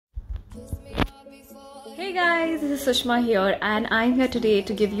Hey guys, this is Sushma here and I'm here today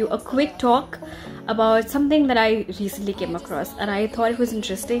to give you a quick talk about something that I recently came across and I thought it was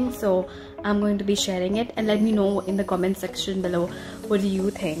interesting, so I'm going to be sharing it, and let me know in the comment section below what do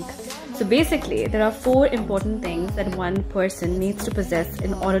you think. So basically, there are 4 important things that one person needs to possess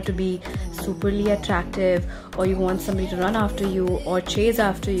in order to be superly attractive, or you want somebody to run after you or chase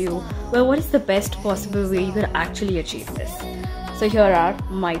after you. Well, what is the best possible way you could actually achieve this? So here are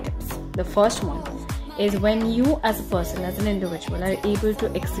my tips. The first one is when you as a person, as an individual, are able to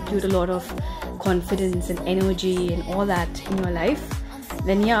execute a lot of confidence and energy and all that in your life,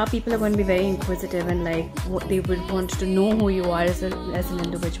 then yeah, people are going to be very inquisitive and like what they would want to know who you are as an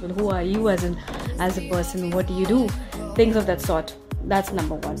individual. Who are you as a person? What do you do? Things of that sort. That's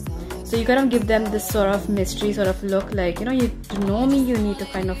number one. So you kind of give them this sort of mystery sort of look, like, you know, to know me, you need to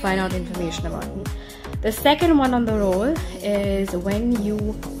kind of find out information about me. The second one on the roll is when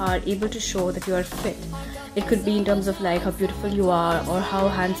you are able to show that you are fit. It could be in terms of like how beautiful you are or how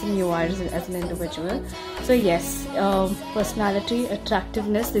handsome you are as an individual. So yes, personality,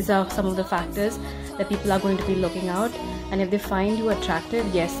 attractiveness, these are some of the factors that people are going to be looking out, and if they find you attractive,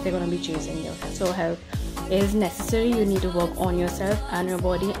 yes, they're going to be chasing you. So help is necessary. You need to work on yourself and your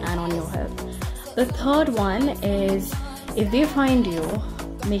body and on your health. The third one is if they find you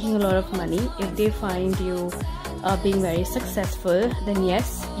making a lot of money, if they find you being very successful, then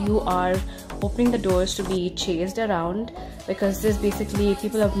yes, you are opening the doors to be chased around, because this basically,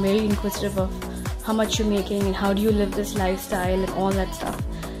 people are very inquisitive of how much you're making and how do you live this lifestyle and all that stuff.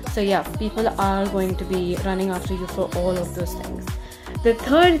 So yeah, people are going to be running after you for all of those things. The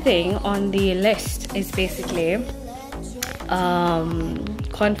third thing on the list is basically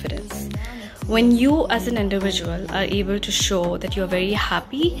confidence. When you as an individual are able to show that you're very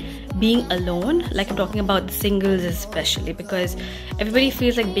happy being alone, like I'm talking about singles especially, because everybody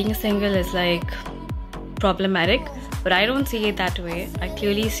feels like being single is like problematic, but I don't see it that way. I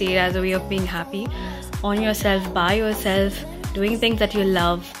clearly see it as a way of being happy on yourself, by yourself, doing things that you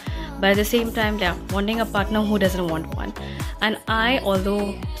love, but at the same time, yeah, wanting a partner who doesn't want one. And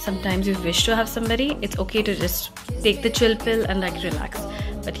although sometimes you wish to have somebody, it's okay to just take the chill pill and like relax.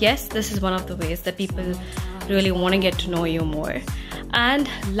 But yes, this is one of the ways that people really want to get to know you more. And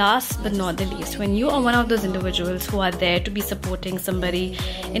last but not the least, when you are one of those individuals who are there to be supporting somebody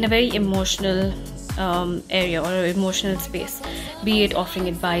in a very emotional area or emotional space, be it offering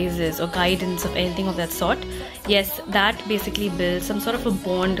advices or guidance of anything of that sort, yes, that basically builds some sort of a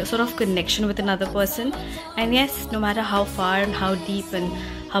bond, a sort of connection with another person. And yes, no matter how far and how deep and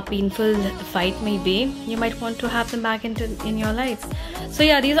how painful the fight may be, you might want to have them back in your life. So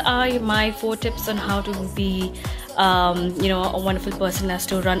yeah, these are my 4 tips on how to be you know, a wonderful person as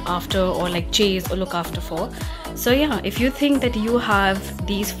to run after or like chase or look after for. So yeah, if you think that you have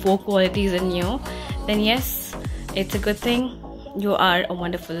these 4 qualities in you, then yes, it's a good thing. You are a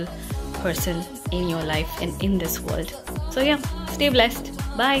wonderful person in your life and in this world. So yeah, stay blessed.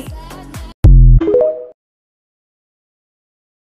 Bye.